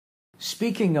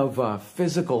Speaking of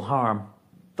physical harm,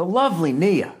 the lovely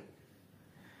Nia,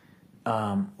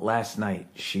 last night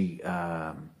she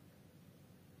like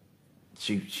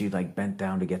bent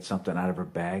down to get something out of her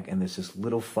bag, and there's this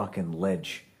little fucking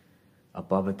ledge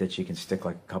above it that she can stick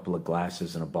like a couple of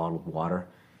glasses and a bottle of water.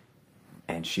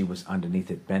 And she was underneath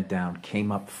it, bent down,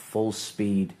 came up full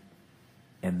speed,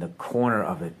 and the corner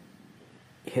of it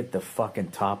hit the fucking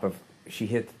top of, she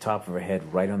hit the top of her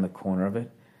head right on the corner of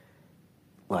it,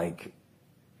 like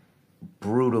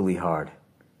brutally hard.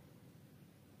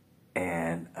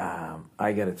 And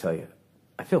I gotta tell you,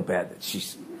 I feel bad that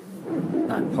she's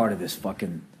not part of this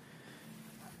fucking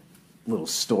little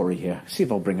story here. See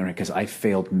if I'll bring her in, because I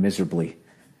failed miserably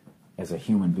as a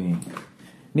human being.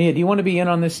 Nia, do you want to be in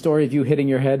on this story of you hitting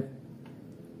your head?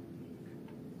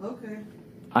 Okay.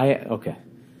 Okay.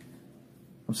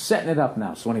 I'm setting it up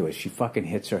now. So anyway, she fucking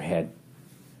hits her head.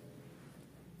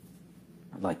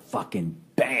 Like fucking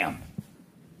bam.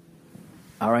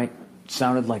 All right?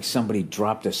 Sounded like somebody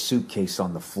dropped a suitcase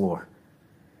on the floor.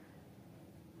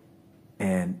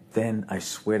 And then, I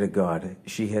swear to God,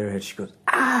 she hit her head. She goes,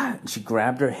 ah! And she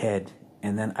grabbed her head.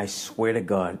 And then, I swear to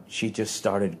God, she just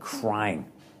started crying.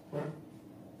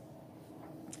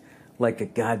 Like a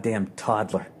goddamn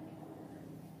toddler.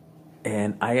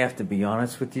 And I have to be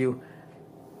honest with you,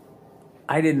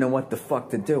 I didn't know what the fuck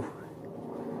to do.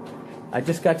 I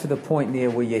just got to the point,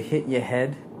 Nia, where you hit your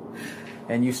head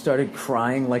and you started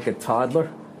crying like a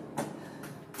toddler.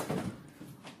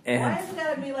 And why is it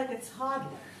gotta be like a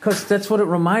toddler? Because that's what it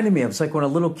reminded me of. It's like when a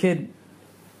little kid,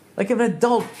 like if an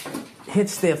adult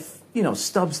hits their,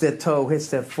 stubs their toe, hits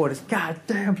their foot, it's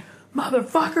goddamn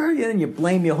motherfucker, and you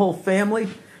blame your whole family.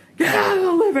 Get out of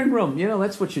the living room.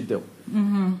 That's what you do.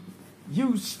 Mm-hmm.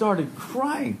 You started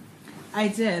crying. I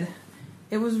did.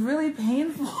 It was really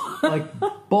painful. Like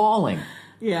bawling.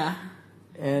 Yeah.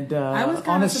 And I was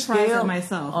kind of surprised at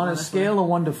myself. On honestly. A scale of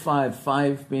 1 to 5,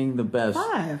 5 being the best.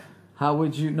 5. How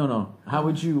would you? No. How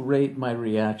would you rate my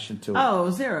reaction to it? Oh,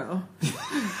 0.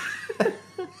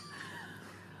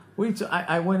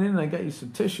 I went in and I got you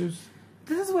some tissues.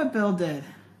 This is what Bill did.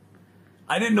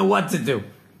 I didn't know what to do.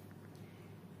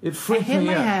 It freaked me out. I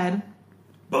hit my head.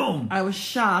 Boom. I was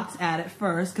shocked at it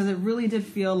first because it really did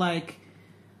feel like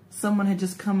someone had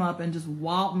just come up and just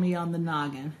walloped me on the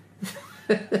noggin.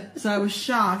 So I was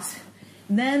shocked.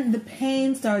 Then the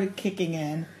pain started kicking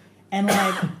in. And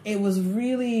like it was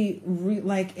really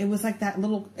like it was like that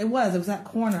little it was that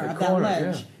corner of that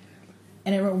ledge, yeah.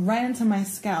 And it went right into my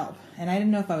scalp, and I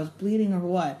didn't know if I was bleeding or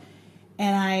what.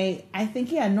 And I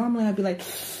think normally I'd be like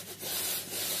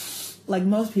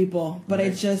most people, but right.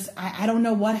 It just I don't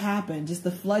know what happened. Just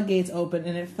the floodgates opened,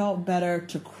 and it felt better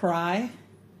to cry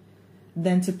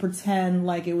than to pretend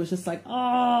like it was just like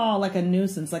like a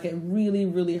nuisance, like it really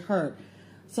really hurt.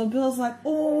 So Bill's like,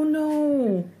 oh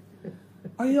no.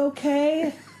 Are you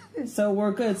okay? So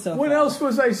we're good so far. What else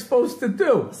was I supposed to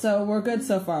do? So we're good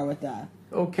so far with that.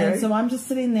 Okay. And so I'm just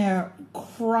sitting there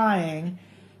crying,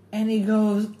 and he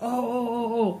goes,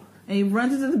 oh. And he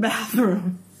runs into the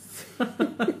bathroom.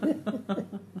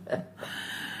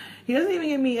 He doesn't even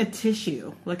give me a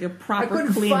tissue, like a proper cleaner.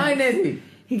 I couldn't find any.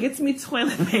 He gets me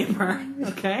toilet paper,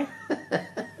 okay?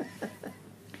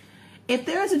 If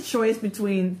there is a choice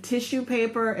between tissue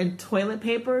paper and toilet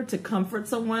paper to comfort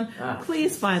someone,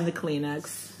 please find the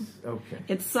Kleenex. Okay.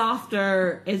 It's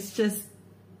softer. It's just,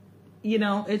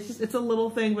 it's a little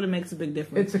thing, but it makes a big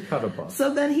difference. It's a cut-a-buck.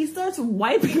 So then he starts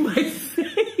wiping my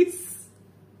face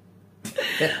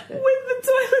with the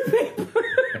toilet paper.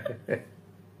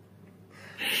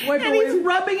 And he's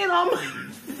rubbing it on my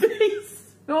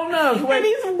face. No. And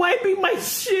he's wiping my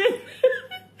shin.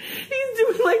 He's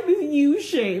doing like this U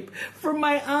shape from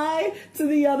my eye to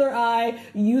the other eye,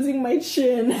 using my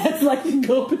chin as like the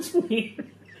go between.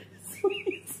 So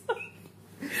he's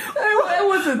it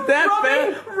wasn't that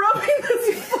bad. Rubbing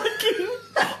this fucking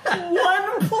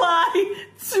 1-ply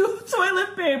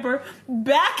toilet paper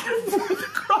back and forth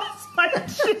across my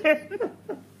chin,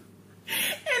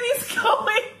 and he's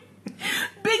going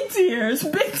big tears.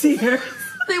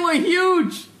 They were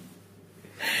huge.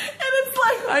 And it's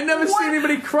like, I never seen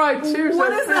anybody cry tears.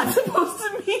 What is that supposed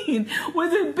to mean?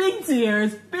 Was it big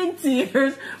tears? Big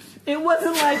tears. It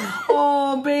wasn't like,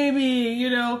 oh baby,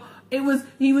 It was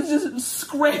he was just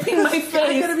scraping my face.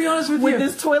 I gotta be honest with you.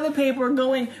 This toilet paper,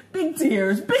 going big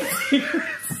tears.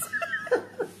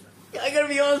 I gotta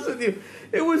be honest with you.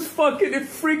 It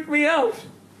freaked me out.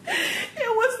 It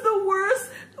was the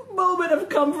worst moment of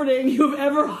comforting you've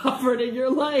ever offered in your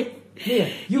life. Yeah,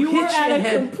 you were at a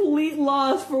complete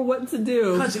loss for what to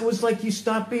do. Because it was like you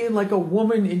stopped being like a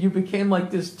woman and you became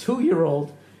like this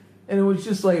 2-year-old. And it was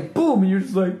just like, boom, and you're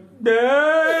just like,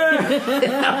 ah!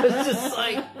 I was just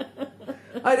like,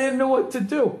 I didn't know what to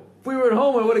do. If we were at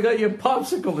home, I would have got you a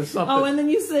popsicle or something. Oh, and then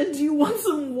you said, do you want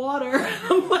some water?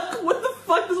 I'm like, what the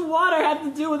fuck does water have to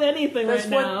do with anything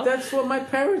now? That's what my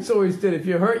parents always did. If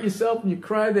you hurt yourself and you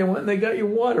cried, they went and they got you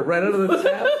water right out of the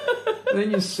tap. And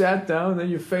then you sat down, and then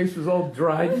your face was all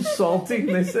dried and salty, and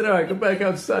they said, all right, go back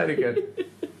outside again.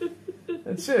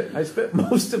 That's it. I spent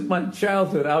most of my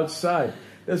childhood outside.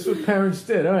 That's what parents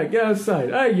did. All right, get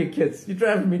outside. All right, you kids, you're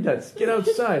driving me nuts. Get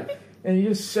outside. And you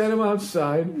just sent them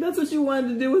outside. That's what you wanted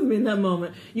to do with me in that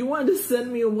moment. You wanted to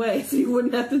send me away so you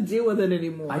wouldn't have to deal with it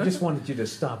anymore. I just wanted you to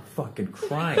stop fucking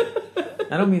crying.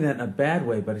 I don't mean that in a bad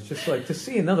way, but it's just like to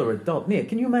see another adult. Nia,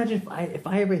 can you imagine if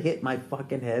I ever hit my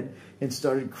fucking head and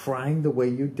started crying the way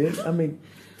you did? I mean,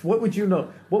 what would you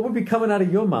know? What would be coming out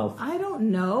of your mouth? I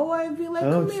don't know. I'd be like,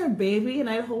 come here, baby, and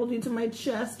I'd hold you to my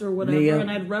chest or whatever, Nia,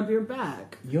 and I'd rub your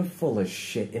back. You're full of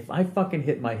shit. If I fucking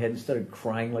hit my head and started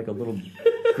crying like a little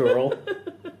girl...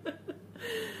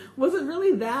 Was it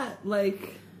really that,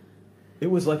 like... It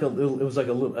was like a little...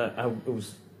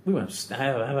 We went...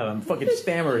 I'm fucking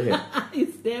stammering here.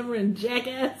 You stammering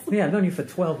jackass? Yeah, I've known you for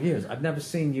 12 years. I've never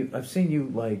seen you... I've seen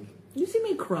you, like... You see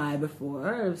me cry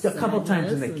before. A couple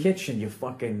times in the kitchen, you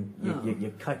fucking...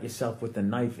 You cut yourself with a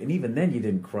knife, and even then you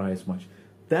didn't cry as much.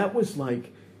 That was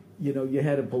like... You know, you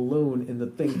had a balloon and the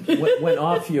thing went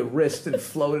off your wrist and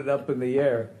floated up in the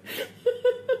air.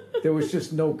 There was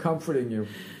just no comforting you.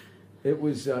 It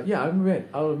was, I'll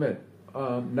admit,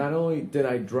 not only did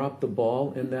I drop the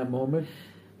ball in that moment,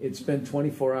 it's been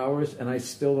 24 hours and I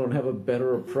still don't have a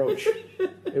better approach.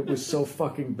 It was so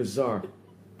fucking bizarre.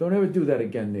 Don't ever do that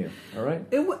again, Nia, all right?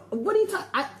 What are you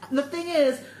talking... The thing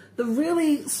is, the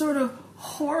really sort of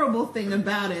horrible thing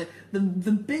about it, the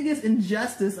biggest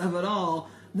injustice of it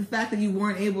all, the fact that you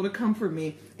weren't able to comfort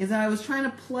me, is that I was trying to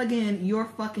plug in your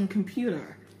fucking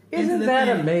computer. Isn't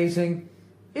that amazing?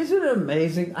 Isn't it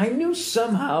amazing? I knew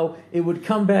somehow it would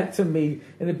come back to me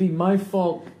and it'd be my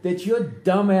fault that your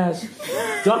dumbass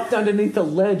ducked underneath a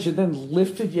ledge and then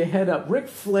lifted your head up. Ric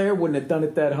Flair wouldn't have done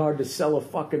it that hard to sell a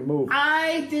fucking move.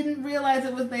 I didn't realize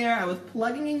it was there. I was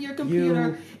plugging in your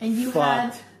computer and you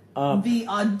had the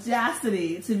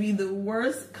audacity to be the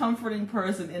worst comforting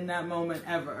person in that moment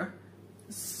ever.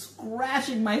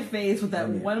 Scratching my face with that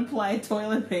one-ply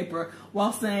toilet paper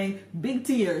while saying, big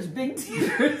tears, which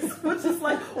is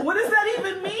like, what does that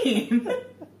even mean?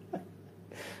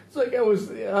 It's like I was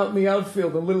out in the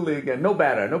outfield in Little League again. No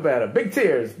batter, big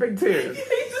tears. He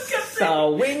just kept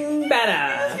saying, wing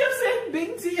batter. He just kept saying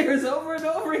big tears over and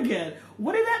over again.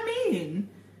 What did that mean?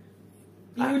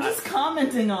 You were just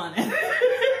commenting on it.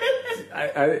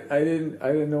 I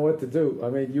didn't know what to do. I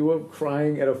mean, you were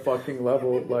crying at a fucking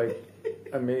level like...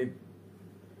 I mean,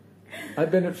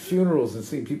 I've been at funerals and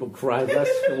seen people cry less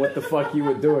than what the fuck you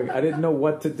were doing. I didn't know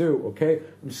what to do, okay?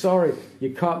 I'm sorry.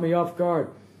 You caught me off guard.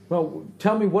 Well,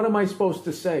 tell me, what am I supposed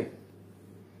to say?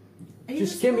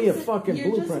 Just give me a fucking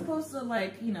blueprint. You're just supposed to,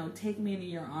 like, you know, take me into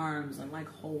your arms and, like,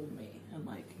 hold me and,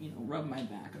 like, you know, rub my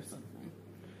back or something.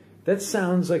 That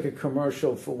sounds like a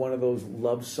commercial for one of those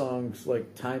love songs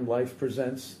like Time Life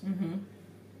Presents. Mm-hmm.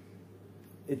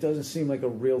 It doesn't seem like a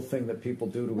real thing that people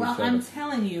do to each other. Well, I'm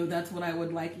telling you that's what I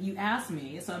would like. You asked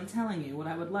me, so I'm telling you what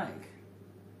I would like.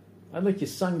 I'd like your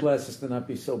sunglasses to not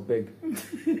be so big.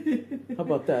 How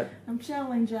about that? I'm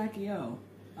channeling Jackie O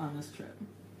on this trip.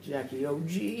 Jackie O,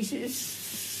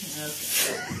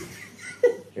 Jesus. Okay.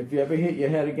 If you ever hit your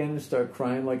head again and start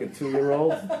crying like a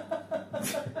 2-year-old...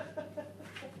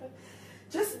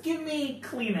 Just give me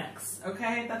Kleenex,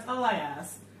 okay? That's all I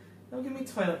ask. Don't give me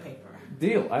toilet paper.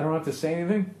 Deal. I don't have to say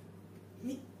anything?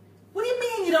 What do you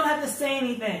mean you don't have to say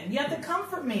anything? You have to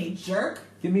comfort me, jerk.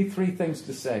 Give me 3 things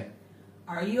to say.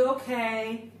 Are you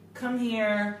okay? Come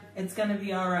here. It's going to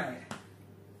be all right.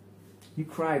 You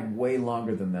cried way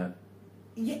longer than that.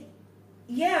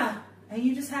 Yeah. And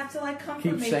you just have to, like, comfort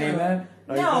me. Keep saying that?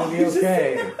 Are no. you going to be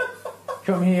okay?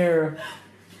 Come here.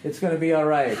 It's going to be all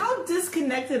right. How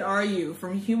disconnected are you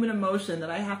from human emotion that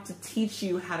I have to teach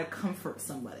you how to comfort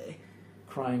somebody?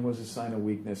 Crying was a sign of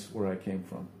weakness where I came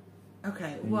from.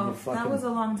 Okay, well, that was a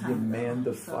long time ago. You manned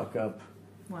the fuck up.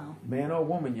 Well. Man or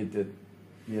woman, you did.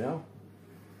 You know?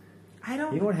 I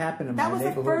don't... You know what happened in my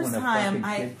neighborhood when a fucking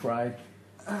kid cried?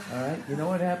 All right? You know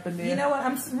what happened there? You know what?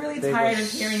 I'm really tired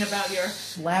of hearing about your...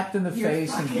 Slapped in the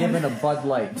face and given a Bud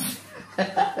Light.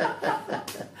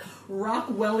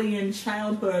 Rockwellian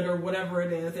childhood or whatever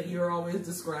it is that you're always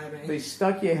describing. They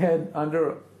stuck your head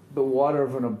under the water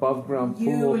of an above ground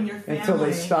You pool and your until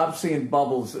they family stop seeing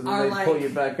bubbles and then are they like pull you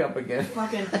back up again.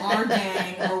 fucking our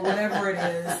gang or whatever it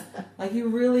is. Like you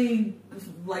really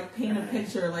like paint a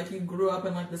picture like you grew up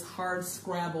in like this hard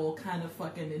Scrabble kind of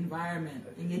fucking environment,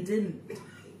 and you didn't.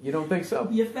 You don't think so?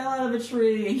 You fell out of a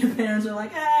tree and your parents are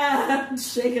like,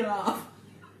 shake it off.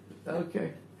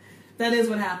 Okay. That is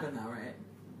what happened though, right?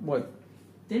 What?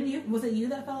 Didn't you? Was it you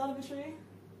that fell out of a tree?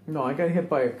 No, I got hit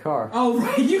by a car. Oh,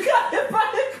 right. You got hit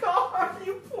by a car.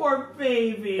 You poor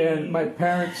baby. And my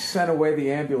parents sent away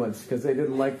the ambulance because they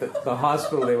didn't like the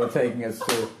hospital they were taking us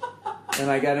to.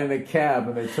 And I got in a cab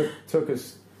and they took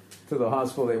us to the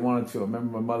hospital they wanted to. I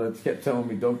remember my mother kept telling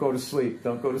me, don't go to sleep,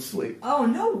 don't go to sleep. Oh,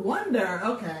 no wonder.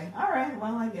 Okay. All right.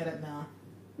 Well, I get it now.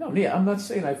 No, Nia, I'm not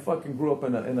saying I fucking grew up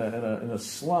in a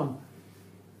slum.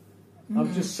 Mm-hmm.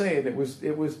 I'm just saying it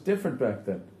was different back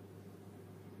then.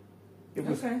 It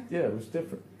was, okay. Yeah, it was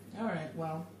different. All right,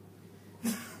 well.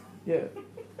 Yeah.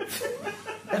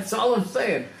 That's all I'm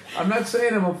saying. I'm not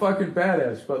saying I'm a fucking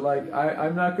badass, but like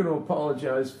I'm not going to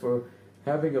apologize for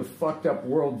having a fucked up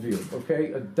worldview,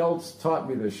 okay? Adults taught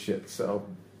me this shit, so.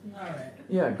 All right.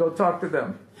 Yeah, go talk to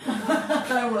them.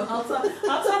 I will. I'll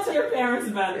talk to your parents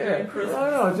about it during Christmas.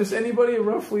 No, just anybody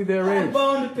roughly their I age. have a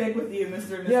bone to pick with you,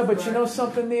 Mr. and Mrs. Yeah, but Burr. you know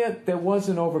something, Nia? There was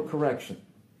an overcorrection.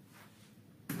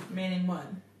 Meaning what?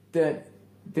 That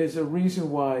there's a reason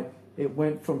why it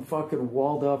went from fucking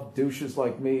walled off douches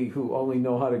like me who only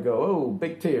know how to go, oh,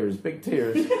 big tears,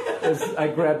 as I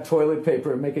grab toilet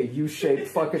paper and make a U-shaped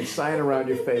fucking sign around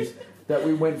your face, that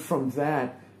we went from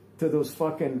that to those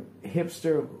fucking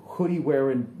hipster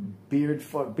hoodie-wearing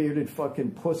bearded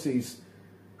fucking pussies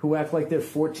who act like they're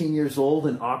 14 years old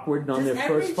and awkward and on their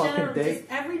first fucking date.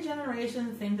 Does every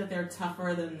generation think that they're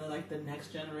tougher than the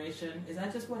next generation? Is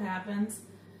that just what happens?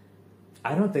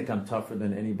 I don't think I'm tougher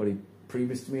than anybody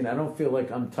previous to me, and I don't feel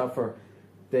like I'm tougher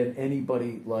than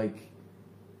anybody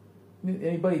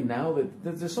now. That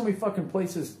there's so many fucking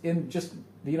places in just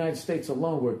the United States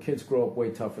alone where kids grow up way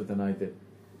tougher than I did.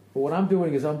 But what I'm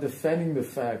doing is I'm defending the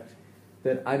fact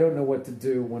that I don't know what to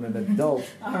do when an adult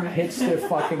hits their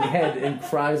fucking head and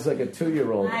cries like a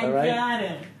 2-year-old. All right? I got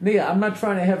it. Nia, I'm not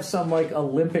trying to have some like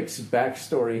Olympics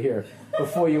backstory here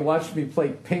before you watch me play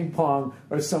ping pong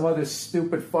or some other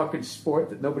stupid fucking sport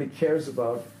that nobody cares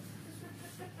about.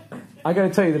 I got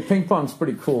to tell you, the ping pong's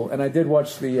pretty cool, and I did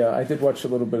watch a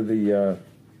little bit of the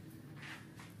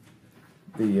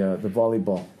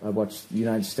volleyball. I watched the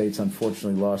United States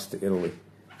unfortunately lost to Italy.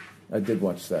 I did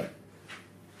watch that.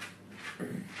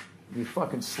 You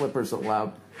fucking slippers are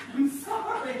loud. I'm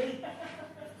sorry.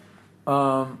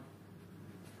 I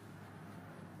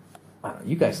don't know,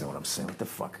 you guys know what I'm saying. What the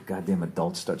fuck? A goddamn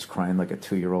adult starts crying like a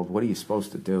 2-year-old. What are you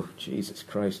supposed to do? Jesus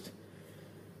Christ.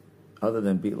 Other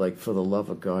than be like, for the love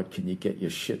of God, can you get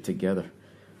your shit together?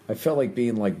 I felt like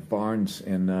being like Barnes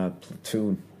in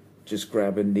Platoon. Just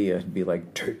grabbing Nia and be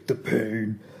like, take the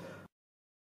pain.